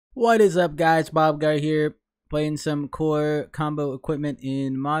What is up, guys? Bob Guy here, playing some Kor combo equipment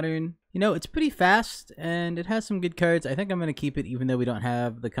in Modern. You know, it's pretty fast, and it has some good cards. I think I'm going to keep it even though we don't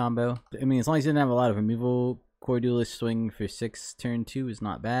have the combo. I mean, as long as it doesn't have a lot of removal, Kor Duelist swing for 6 turn 2 is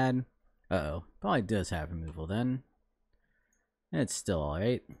not bad. Uh-oh. Probably does have removal then. It's still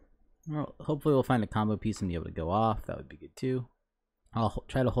alright. Well, hopefully we'll find a combo piece and be able to go off. That would be good too. I'll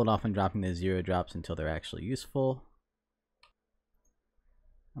try to hold off on dropping the 0 drops until they're actually useful.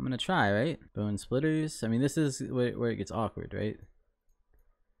 I'm gonna try, right? Bonesplitters. I mean, this is where it gets awkward, right?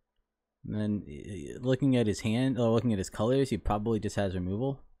 And then looking at his hand, or looking at his colors, he probably just has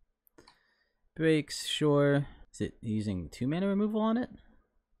removal. Breaks, sure. Is it using 2 mana removal on it?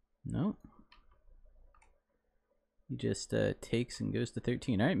 No. He just takes and goes to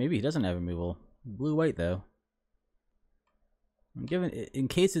 13. Alright, maybe he doesn't have removal. Blue-white, though. I'm giving, in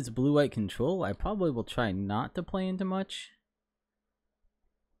case it's blue-white control, I probably will try not to play into much.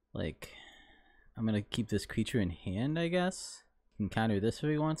 Like, I'm gonna keep this creature in hand, I guess. He can counter this if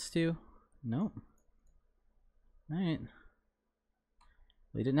he wants to. Nope. Alright.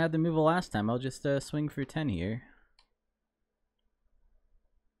 We didn't have the removal last time. I'll just swing for 10 here.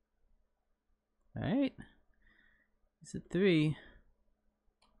 Alright. He's at 3.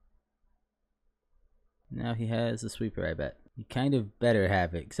 Now he has a sweeper, I bet. He kind of better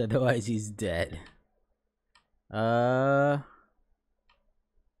have it, because otherwise he's dead.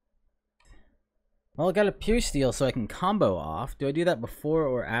 Well, I got a Puresteel so I can combo off. Do I do that before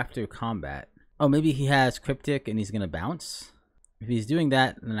or after combat? Oh, maybe he has Cryptic and he's gonna bounce? If he's doing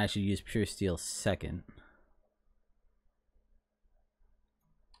that, then I should use Puresteel second.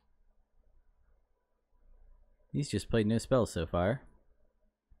 He's just played no spells so far.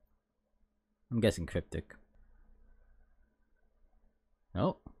 I'm guessing Cryptic.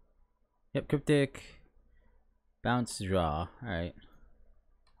 Oh. Yep, Cryptic. Bounce, draw. Alright.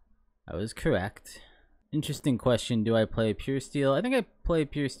 I was correct. Interesting question. Do I play Puresteel? I think I play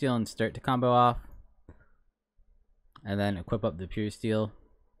Puresteel and start to combo off. And then equip up the Puresteel.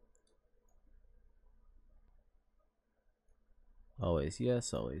 Always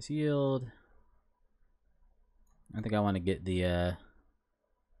yes, always yield. I think I want to get the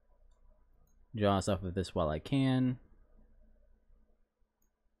draws off of this while I can.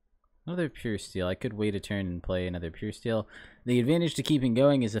 Another Puresteel. I could wait a turn and play another Puresteel. The advantage to keeping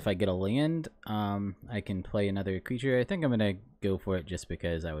going is if I get a land, I can play another creature. I think I'm gonna go for it just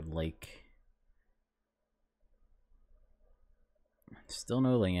because I would like. Still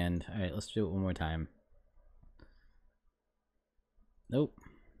no land. Alright, let's do it one more time. Nope.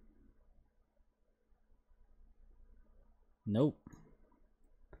 Nope.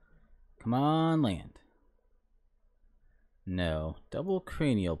 Come on, land. No. Double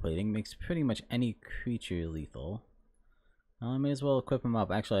Cranial Plating makes pretty much any creature lethal. I may as well equip him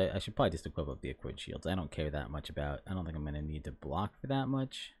up. Actually, I should probably just equip up the Accord Shields. I don't care that much about. I don't think I'm going to need to block for that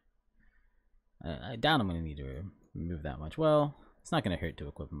much. I doubt I'm going to need to remove that much. Well, it's not going to hurt to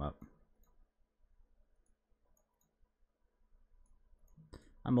equip him up.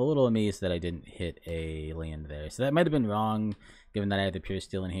 I'm a little amazed that I didn't hit a land there. So that might have been wrong, given that I had the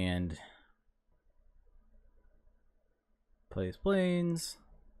Puresteel in hand. Plays planes.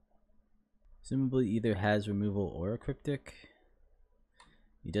 Presumably either has removal or a Cryptic.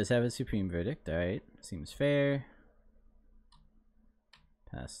 He does have a Supreme Verdict. Alright, seems fair.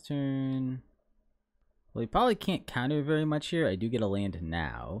 Pass turn. Well, he probably can't counter very much here. I do get a land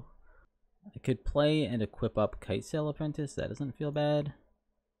now. I could play and equip up Kitesail Apprentice. That doesn't feel bad.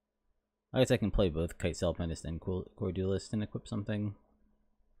 I guess I can play both Kitesail Apprentice and Kor Duelist and equip something.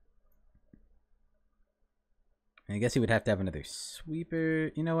 I guess he would have to have another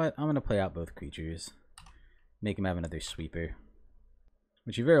sweeper. You know what? I'm going to play out both creatures. Make him have another sweeper.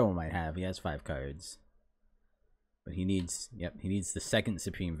 Which he very well might have. He has 5 cards. But he needs, yep, he needs the second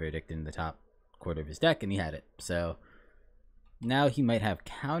Supreme Verdict in the top quarter of his deck, and he had it. So now he might have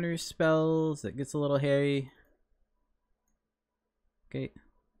counter spells. That gets a little hairy. Okay.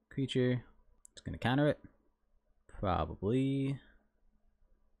 Creature. It's going to counter it. Probably.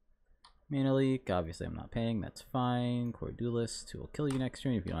 Mana leak, obviously I'm not paying, that's fine. Kor Duelist, who will kill you next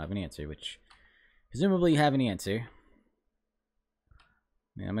turn if you don't have an answer, which presumably you have an answer.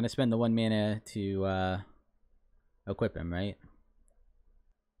 I mean, I'm going to spend the 1 mana to equip him, right?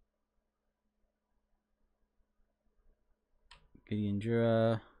 Gideon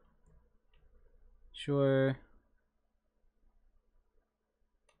Jura. Sure.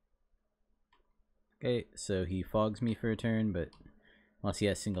 Okay, so he fogs me for a turn, but unless he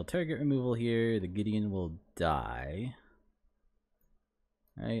has single target removal here, the Gideon will die.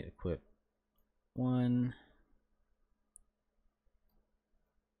 Alright, equip 1.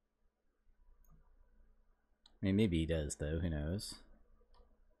 I mean, maybe he does, though. Who knows?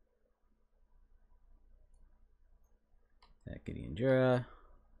 That Gideon Jura.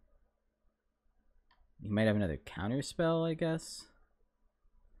 He might have another counter spell, I guess.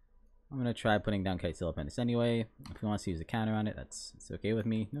 I'm gonna try putting down Kitesail Apprentice anyway. If he wants to use a counter on it, it's okay with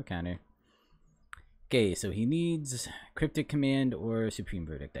me. No counter. Okay, so he needs Cryptic Command or Supreme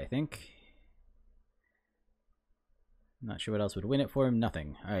Verdict, I think. Not sure what else would win it for him.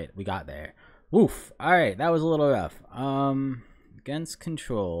 Nothing. Alright, we got there. Woof! Alright, that was a little rough. Against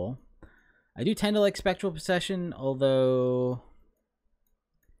control. I do tend to like Spectral Procession, although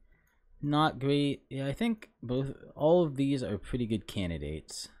not great. Yeah, I think all of these are pretty good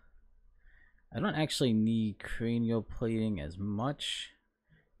candidates. I don't actually need Cranial Plating as much.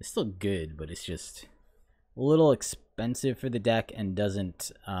 It's still good, but it's just a little expensive for the deck and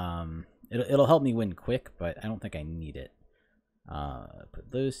doesn't it'll help me win quick, but I don't think I need it.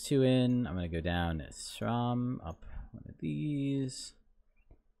 Put those two in. I'm gonna go down Sram, up one of these.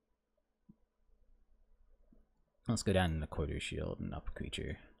 Let's go down in the Quarter Shield and up a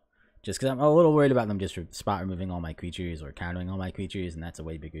creature. Just because I'm a little worried about them just spot removing all my creatures or countering all my creatures, and that's a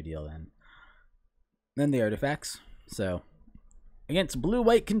way bigger deal than the artifacts. So, against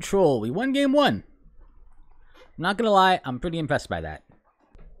blue-white control, we won game 1. I'm not gonna lie, I'm pretty impressed by that.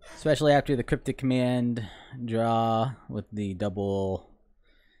 Especially after the Cryptic Command draw with the double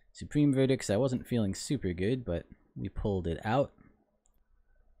Supreme Verdicts. I wasn't feeling super good, but we pulled it out.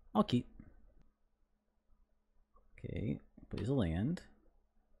 I'll keep. Okay, plays a land.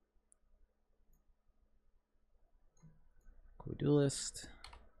 Kor Duelist.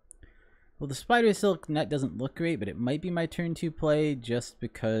 Well, the Spidersilk Net doesn't look great, but it might be my turn to play just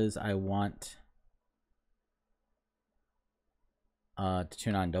because I want to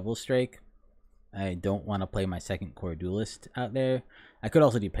turn on Double Strike. I don't want to play my second Kor Duelist out there. I could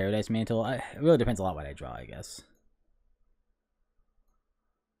also do Paradise Mantle. It really depends a lot what I draw, I guess.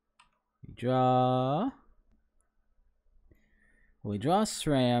 We draw. We draw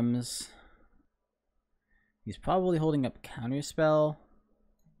Srams. He's probably holding up Counterspell.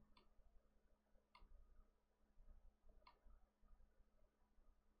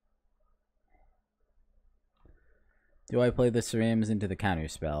 Do I play the Srams into the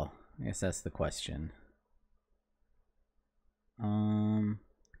Counterspell? I guess that's the question. I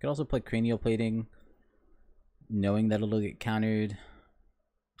could also play Cranial Plating, knowing that it'll get countered.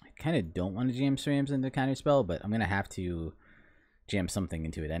 I kind of don't want to jam Srams into Counterspell, but I'm going to have to jam something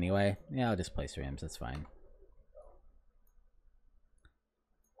into it anyway. Yeah, I'll just play Srams, that's fine.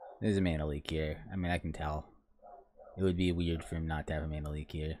 There's a mana leak here. I mean, I can tell. It would be weird for him not to have a mana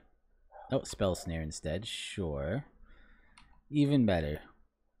leak here. Oh, Spell Snare instead. Sure. Even better.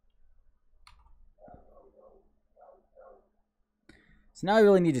 So now I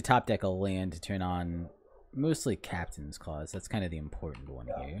really need to top deck a land to turn on mostly Captain's Clause. That's kind of the important one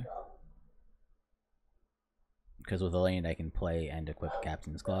here. Because with a land I can play and equip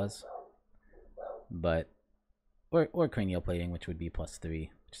Captain's Clause. But or Cranial Plating, which would be +3,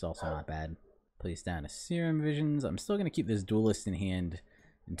 which is also not bad. Place down a Serum Visions. I'm still going to keep this Duelist in hand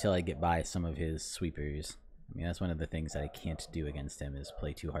until I get by some of his sweepers. I mean, that's one of the things that I can't do against him, is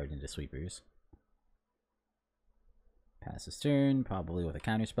play too hard into sweepers. Pass his turn, probably with a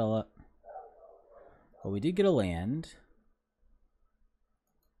counterspell up. Well, we did get a land.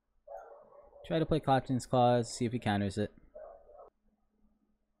 Try to play Captain's Clause, see if he counters it.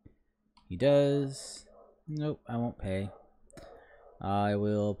 He does. Nope, I won't pay. I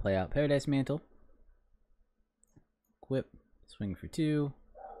will play out Paradise Mantle. Equip, swing for 2.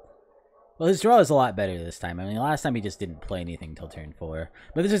 Well, his draw is a lot better this time. I mean, last time he just didn't play anything until turn 4.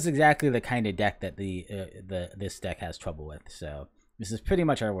 But this is exactly the kind of deck that this deck has trouble with. So this is pretty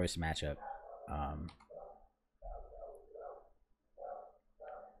much our worst matchup.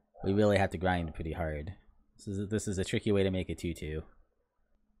 We really have to grind pretty hard. This is a tricky way to make a 2/2.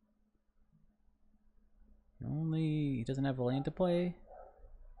 Only he doesn't have a land to play.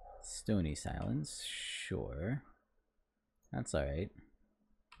 Stony Silence, sure. That's alright.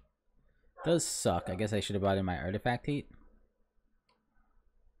 Does suck. I guess I should have brought in my Artifact Hate.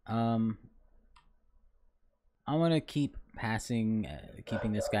 I'm gonna keep passing,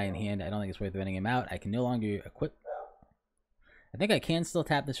 keeping this guy in hand. I don't think it's worth running him out. I can no longer equip. I think I can still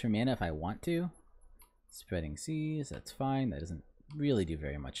tap this for mana if I want to. Spreading Seas, that's fine. That doesn't really do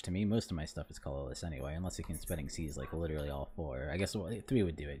very much to me. Most of my stuff is colorless anyway, unless you can Spreading Seas like literally all 4. I guess 3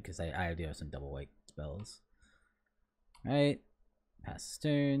 would do it, because I do have some double white spells. Alright, pass his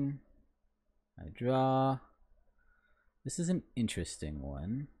turn. I draw. This is an interesting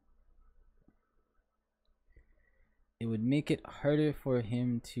one. It would make it harder for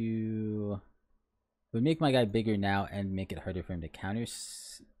him to would make my guy bigger now and make it harder for him to counter,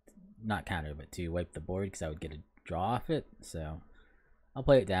 not counter, but to wipe the board, because I would get a draw off it. So I'll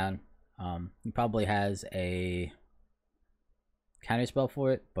play it down. He probably has a counter spell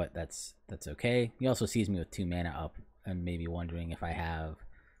for it, but that's okay. He also sees me with 2 mana up and maybe wondering if I have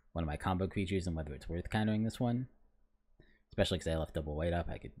one of my combo creatures and whether it's worth countering this one. Especially because I left double white up.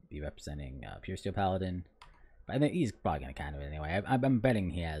 I could be representing Puresteel Paladin. But I think he's probably going to counter it anyway. I'm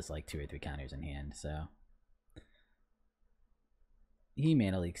betting he has like 2 or 3 counters in hand, so he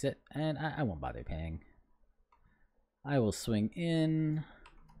mana leaks it, and I won't bother paying. I will swing in.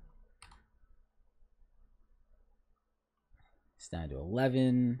 It's down to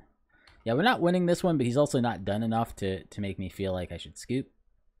 11. Yeah, we're not winning this one, but he's also not done enough to make me feel like I should scoop.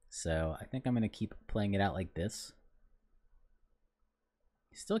 So I think I'm going to keep playing it out like this.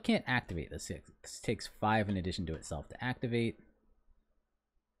 Still can't activate this. This takes 5 in addition to itself to activate.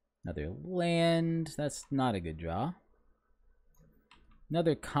 Another land. That's not a good draw.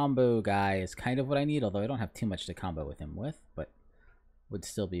 Another combo guy is kind of what I need, although I don't have too much to combo with him with, but would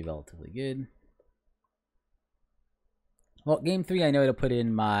still be relatively good. Well, game 3, I know to put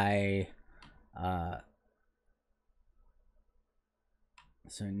in my...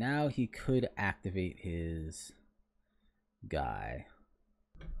 so now he could activate his guy.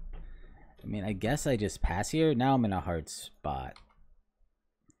 I mean, I guess I just pass here. Now I'm in a hard spot.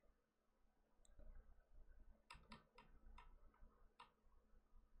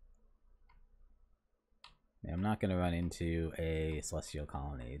 I'm not going to run into a Celestial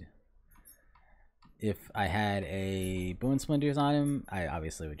Colonnade. If I had a Bone Splinters on him, I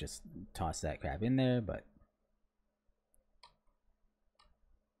obviously would just toss that crap in there, but...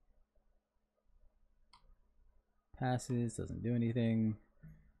 passes, doesn't do anything.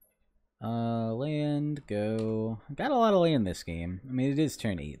 Land, go. Got a lot of land this game. I mean, it is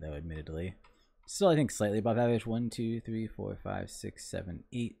turn 8, though, admittedly. Still, I think, slightly above average. 1, 2, 3, 4, 5, 6, 7,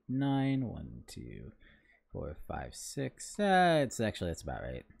 8, 9. 1, 2, 4, 5, 6. That's about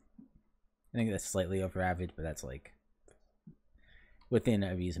right. I think that's slightly over average, but that's, like, within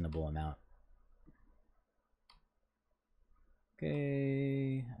a reasonable amount.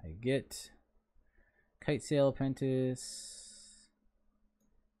 Okay, I get Kitesail Apprentice.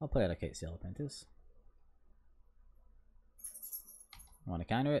 I'll play out a Kitesail Apprentice. I want to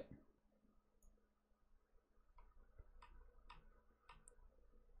counter it.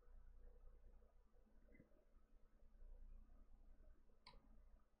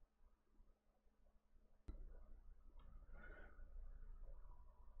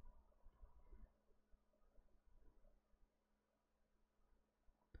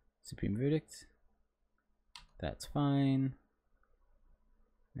 Supreme Verdict. That's fine.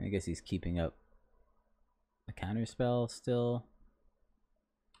 I guess he's keeping up a counter spell still.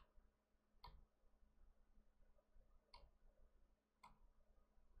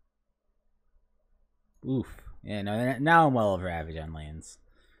 Oof. Yeah, no, now I'm well over average on lands.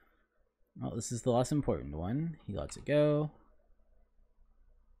 Well, this is the less important one. He lets it go.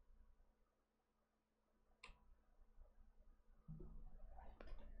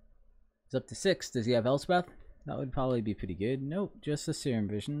 He's up to 6. Does he have Elspeth? That would probably be pretty good. Nope, just the Serum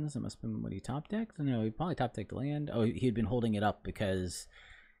Visions. That must have been what he top decked. No, he probably top decked land. Oh, he had been holding it up because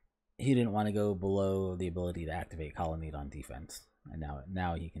he didn't want to go below the ability to activate Colonnade on defense. And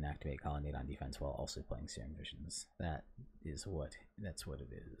now he can activate Colonnade on defense while also playing Serum Visions. That's what it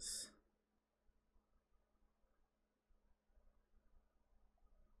is.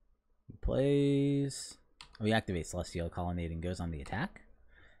 He plays. Oh, he activates Celestial Colonnade and goes on the attack.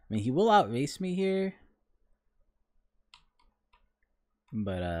 I mean, he will outrace me here.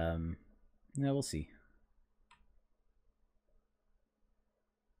 But, yeah, we'll see.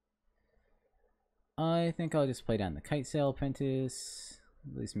 I think I'll just play down the Kitesail Apprentice.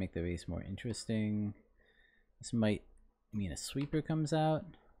 At least make the race more interesting. This might mean a sweeper comes out.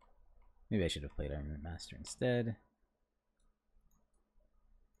 Maybe I should have played Armament Master instead.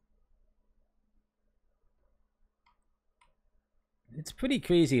 It's pretty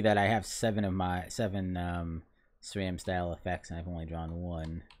crazy that I have 7 Sram style effects and I've only drawn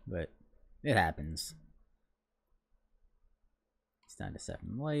 1, but it happens. He's down to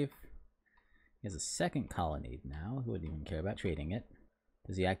 7 life. He has a second Colonnade now. Who wouldn't even care about trading it?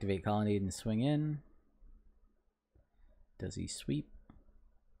 Does he activate Colonnade and swing in? Does he sweep?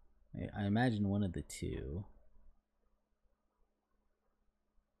 I imagine one of the two.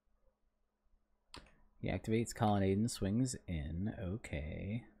 He activates Colonnade and swings in.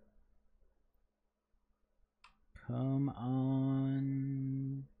 Okay. Come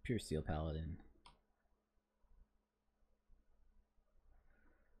on, Puresteel Paladin.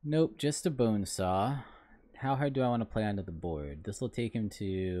 Nope, just a bone saw. How hard do I want to play onto the board? This will take him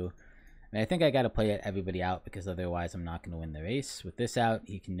to... I think I got to play everybody out because otherwise I'm not going to win the race. With this out,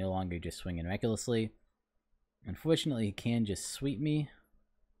 he can no longer just swing in recklessly. Unfortunately, he can just sweep me,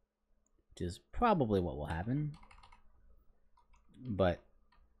 which is probably what will happen. But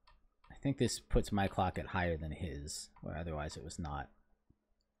I think this puts my clock at higher than his, where otherwise it was not.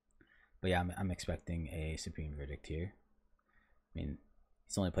 But yeah, I'm expecting a supreme verdict here. I mean,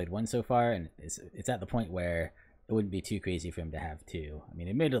 he's only played one so far, and it's at the point where it wouldn't be too crazy for him to have two. I mean,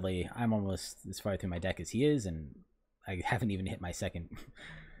 admittedly, I'm almost as far through my deck as he is, and I haven't even hit my second...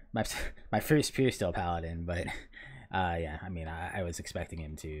 my first Puresteel Paladin, but yeah, I mean, I was expecting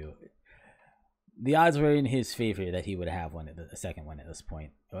him to... The odds were in his favor that he would have a second one at this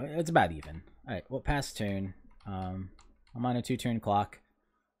point. It's about even. Alright, well, past turn. I'm on a 2-turn clock.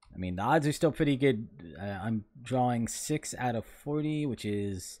 I mean, the odds are still pretty good. I'm drawing 6 out of 40, which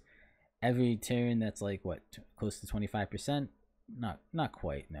is every turn that's like, what, close to 25%? Not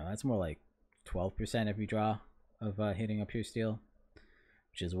quite, no. That's more like 12% every draw of hitting a Puresteel,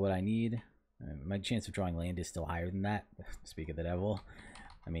 which is what I need. My chance of drawing land is still higher than that. Speak of the devil.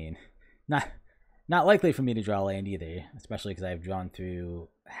 I mean, not likely for me to draw land either, especially because I've drawn through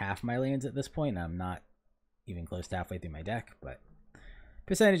half my lands at this point, and I'm not even close to halfway through my deck, but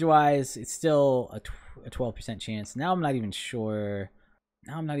percentage-wise, it's still a 12% chance. Now I'm not even sure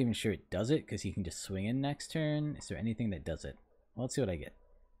it does it, because he can just swing in next turn. Is there anything that does it? Well, let's see what I get.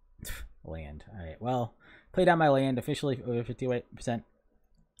 Land. Alright, well, play down my land, officially over 58%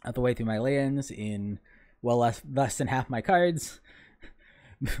 of the way through my lands in, well, less than half my cards.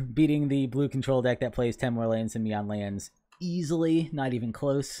 Beating the blue control deck that plays 10 more lands than me on lands easily, not even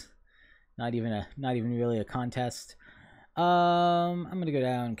close. Not even really a contest. I'm gonna go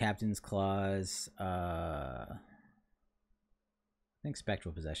down Captain's Claws. I think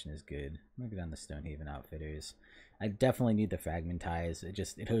Spectral Possession is good. I'm gonna go down the Stonehaven Outfitters. I definitely need the Fragmentize.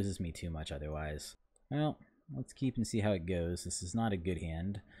 It hoses me too much otherwise. Well, let's keep and see how it goes. This is not a good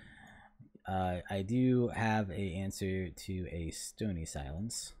hand. I do have a answer to a Stony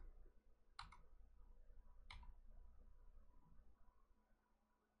Silence.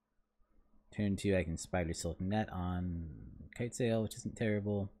 Turn 2, I can Spidersilk Net on Kitesail, which isn't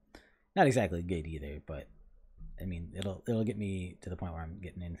terrible. Not exactly good either, but I mean, it'll get me to the point where I'm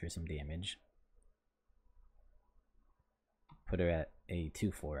getting in for some damage. Put her at a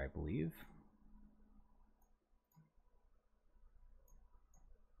 2/4, I believe.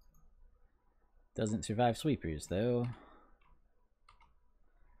 Doesn't survive sweepers, though.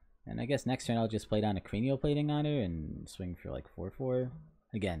 And I guess next turn I'll just play down a Cranial Plating on her and swing for like 4/4.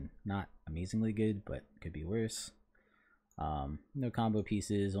 Again, not amazingly good, but could be worse. No combo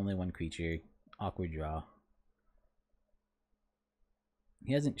pieces, only one creature. Awkward draw.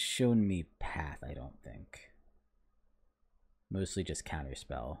 He hasn't shown me path, I don't think. Mostly just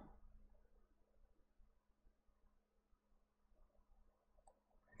counterspell.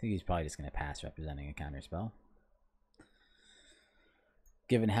 I think he's probably just going to pass representing a counterspell.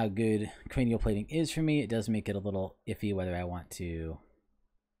 Given how good Cranial Plating is for me, it does make it a little iffy whether I want to...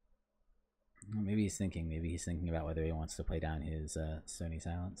 Well, maybe he's thinking about whether he wants to play down his Stony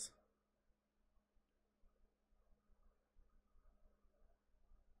Silence.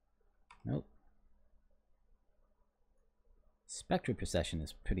 Nope. Spectral Procession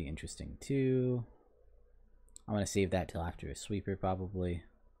is pretty interesting too. I want to save that till after a sweeper probably.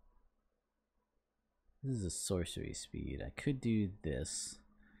 This is a sorcery speed. I could do this.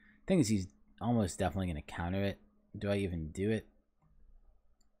 Thing is, he's almost definitely going to counter it. Do I even do it?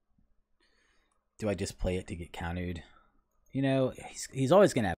 Do I just play it to get countered? You know, he's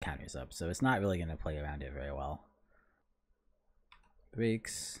always going to have counters up, so it's not really going to play around it very well.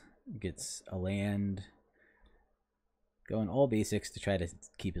 Breaks, gets a land. Going all basics to try to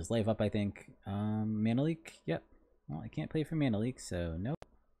keep his life up, I think. Mana Leak? Yep. Well, I can't play for Mana Leak, so nope.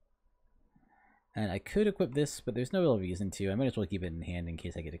 And I could equip this, but there's no real reason to. I might as well keep it in hand in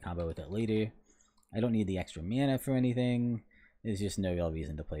case I get a combo with it later. I don't need the extra mana for anything. There's just no real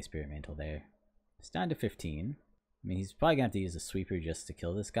reason to play Spirit Mantle there. It's down to 15. I mean, he's probably going to have to use a sweeper just to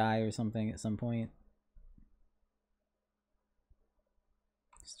kill this guy or something at some point.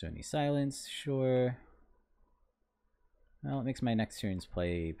 Stony Silence, sure. Well, it makes my next turn's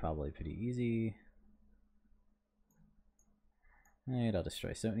play probably pretty easy. Alright, I'll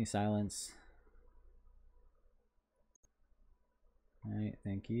destroy Stony Silence. Alright,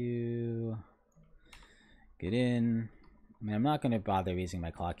 thank you. Get in. I mean, I'm not going to bother raising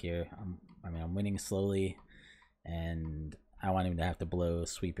my clock here. I'm winning slowly, and I want him to have to blow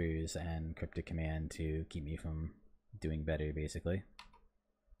sweepers and Cryptic Command to keep me from doing better, basically.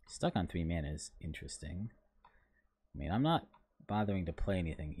 Stuck on 3 mana is interesting. I mean, I'm not bothering to play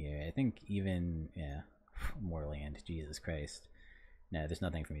anything here. I think even, yeah, more land. Jesus Christ. No, there's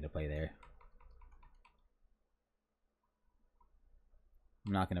nothing for me to play there.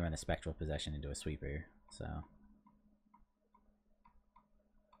 I'm not going to run a Spectral Possession into a sweeper, so.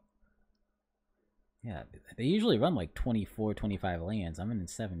 Yeah, they usually run like 24, 25 lands. I'm in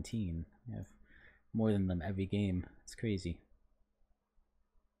 17. I have more than them every game. It's crazy.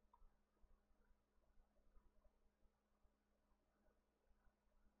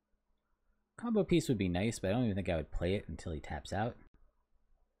 Combo piece would be nice, but I don't even think I would play it until he taps out.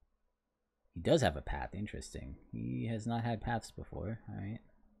 He does have a path. Interesting. He has not had paths before. Alright.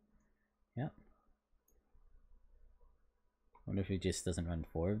 Yep. Wonder if he just doesn't run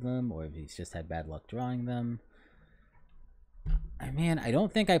 4 of them, or if he's just had bad luck drawing them. Man, I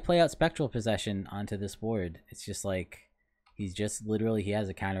don't think I play out Spectral Possession onto this board. It's just like, he's just literally, he has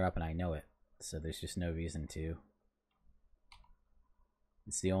a counter up and I know it. So there's just no reason to.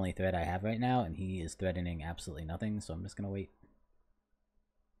 It's the only threat I have right now, and he is threatening absolutely nothing, so I'm just gonna wait.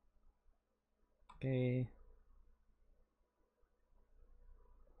 Okay.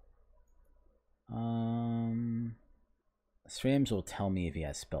 Srams will tell me if he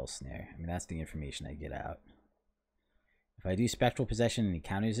has Spell Snare. I mean, that's the information I get out. If I do Spectral Possession and he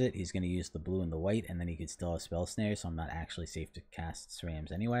counters it, he's going to use the blue and the white, and then he could still have Spell Snare, so I'm not actually safe to cast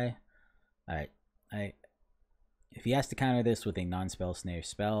Srams anyway. Alright. If he has to counter this with a non-Spell Snare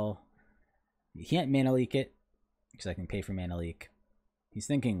spell, he can't Mana Leak it, because I can pay for Mana Leak. He's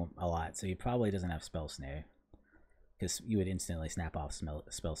thinking a lot, so he probably doesn't have Spell Snare, because you would instantly snap off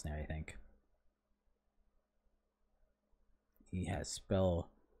Spell Snare, I think. He has Spell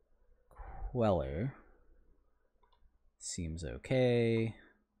Queller. Seems okay.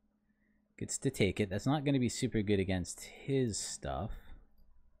 Gets to take it. That's not going to be super good against his stuff.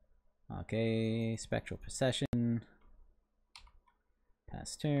 Okay, Spectral Procession.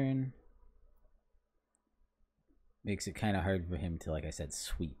 Pass turn. Makes it kind of hard for him to, like I said,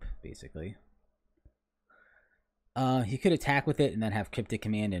 sweep, basically. He could attack with it and then have Cryptic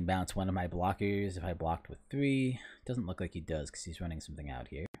Command and bounce one of my blockers if I blocked with 3. Doesn't look like he does because he's running something out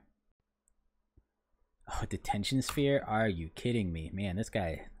here. Oh, Detention Sphere? Are you kidding me? Man, this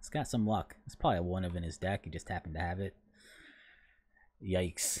guy's got some luck. There's probably one of in his deck. He just happened to have it.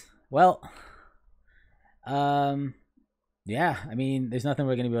 Yikes. Well, yeah, I mean, there's nothing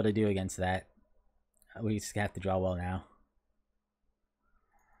we're going to be able to do against that. We just have to draw well now.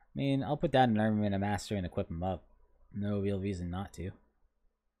 I mean, I'll put down an Armament Master and equip him up. No real reason not to.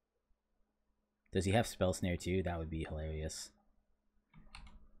 Does he have Spell Snare too? That would be hilarious.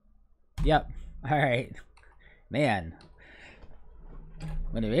 Yep. Alright. Man.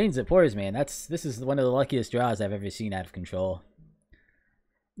 When it rains, it pours, man. This is one of the luckiest draws I've ever seen out of control.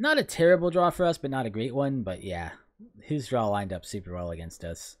 Not a terrible draw for us, but not a great one. But yeah, his draw lined up super well against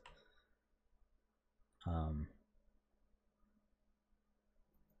us.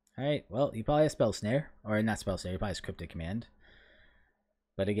 Alright, well, he probably has Spell Snare. Or not Spell Snare, he probably has Cryptic Command.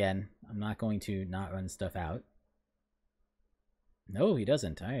 But again, I'm not going to not run stuff out. No, he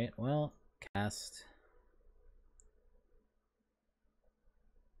doesn't. Alright, well, cast.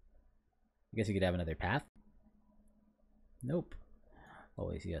 I guess he could have another path. Nope.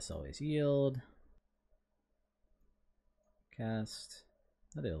 Always yes, always yield. Cast.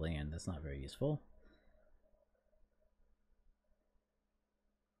 Another land, that's not very useful.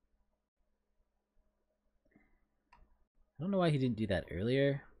 I don't know why he didn't do that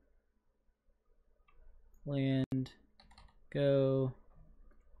earlier. Land. Go.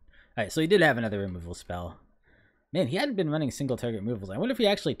 Alright, so he did have another removal spell. Man, he hadn't been running single target removals. I wonder if he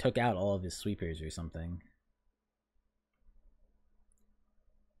actually took out all of his sweepers or something.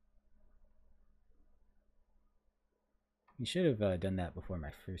 He should have done that before my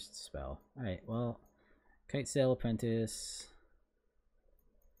first spell. Alright, well, Kitesail Apprentice.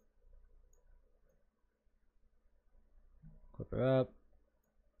 Equip her up.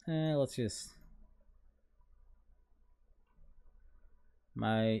 Let's just...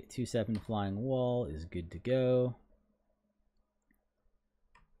 My 2/7 Flying Wall is good to go.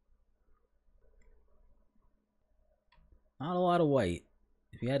 Not a lot of white.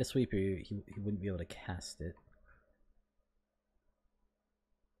 If he had a sweeper, he wouldn't be able to cast it.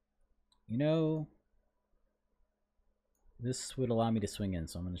 You know, this would allow me to swing in,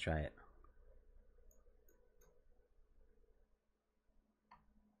 so I'm going to try it.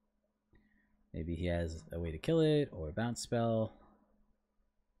 Maybe he has a way to kill it, or a bounce spell.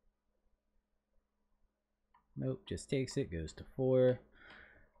 Nope, just takes it, goes to 4.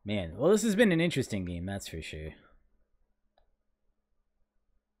 Man, well, this has been an interesting game, that's for sure.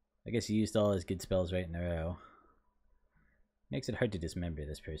 I guess he used all his good spells right in a row. Makes it hard to dismember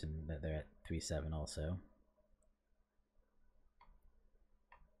this person that they're at 3-7 also.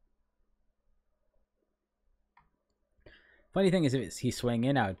 Funny thing is, if he swung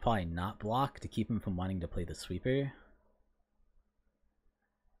in, I would probably not block to keep him from wanting to play the sweeper.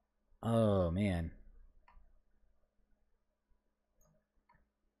 Oh, man.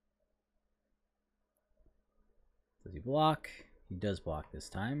 Does he block? He does block this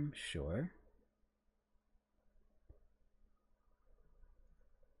time, sure.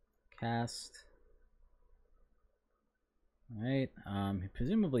 Cast. Alright,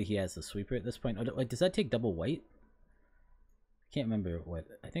 presumably he has the sweeper at this point. Oh, like, does that take double white? I can't remember what.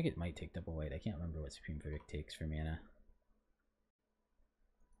 I think it might take double white. I can't remember what Supreme Verdict takes for mana.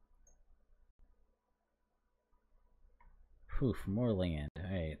 Poof, more land.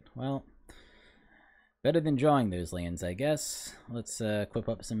 Alright, well, better than drawing those lands, I guess. Let's equip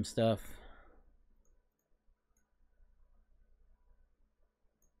up some stuff.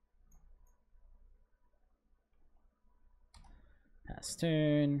 Pass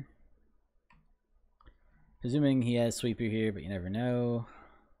turn. Presuming he has sweeper here, but you never know.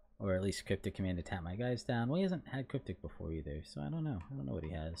 Or at least Cryptic command to tap my guys down. Well, he hasn't had Cryptic before either, so I don't know. I don't know what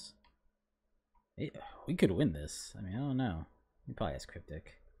he has. We could win this. I mean, I don't know. He probably has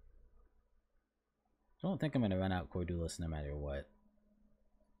Cryptic. I don't think I'm going to run out Kor Duelist no matter what.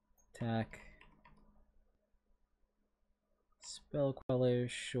 Attack. Spell Queller,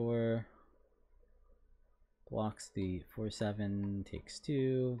 sure. Blocks the 4-7, takes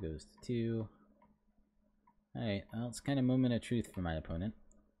 2, goes to 2. Alright, well, it's kind of moment of truth for my opponent.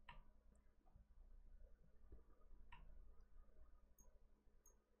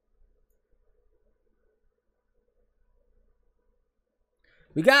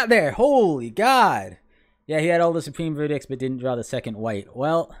 We got there! Holy God! Yeah, he had all the Supreme Verdicts, but didn't draw the second white.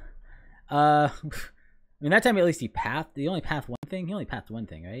 Well, I mean, that time at least he pathed. He only pathed one thing? He only pathed one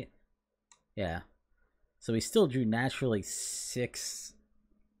thing, right? Yeah. So he still drew naturally 7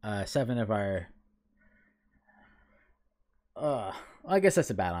 of our... I guess that's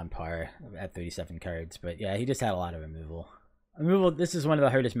about on par at 37 cards, but yeah, he just had a lot of removal. This is one of the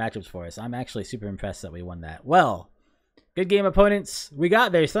hardest matchups for us. I'm actually super impressed that we won that. Well, good game, opponents. We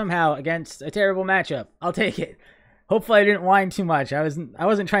got there somehow against a terrible matchup. I'll take it. Hopefully I didn't whine too much. I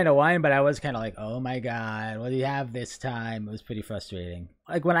wasn't trying to whine, but I was kind of like, oh my God, what do you have this time? It was pretty frustrating.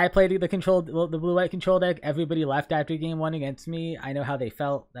 Like when I played the blue-white control deck, everybody left after game 1 against me. I know how they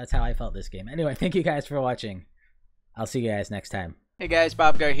felt. That's how I felt this game. Anyway, thank you guys for watching. I'll see you guys next time. Hey guys,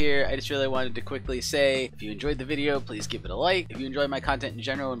 Bobgar here. I just really wanted to quickly say, if you enjoyed the video, please give it a like. If you enjoy my content in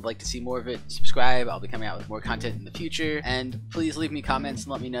general and would like to see more of it, subscribe. I'll be coming out with more content in the future. And please leave me comments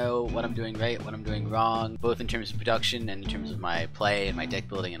and let me know what I'm doing right, what I'm doing wrong, both in terms of production and in terms of my play and my deck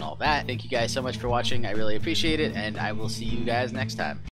building and all that. Thank you guys so much for watching. I really appreciate it, and I will see you guys next time.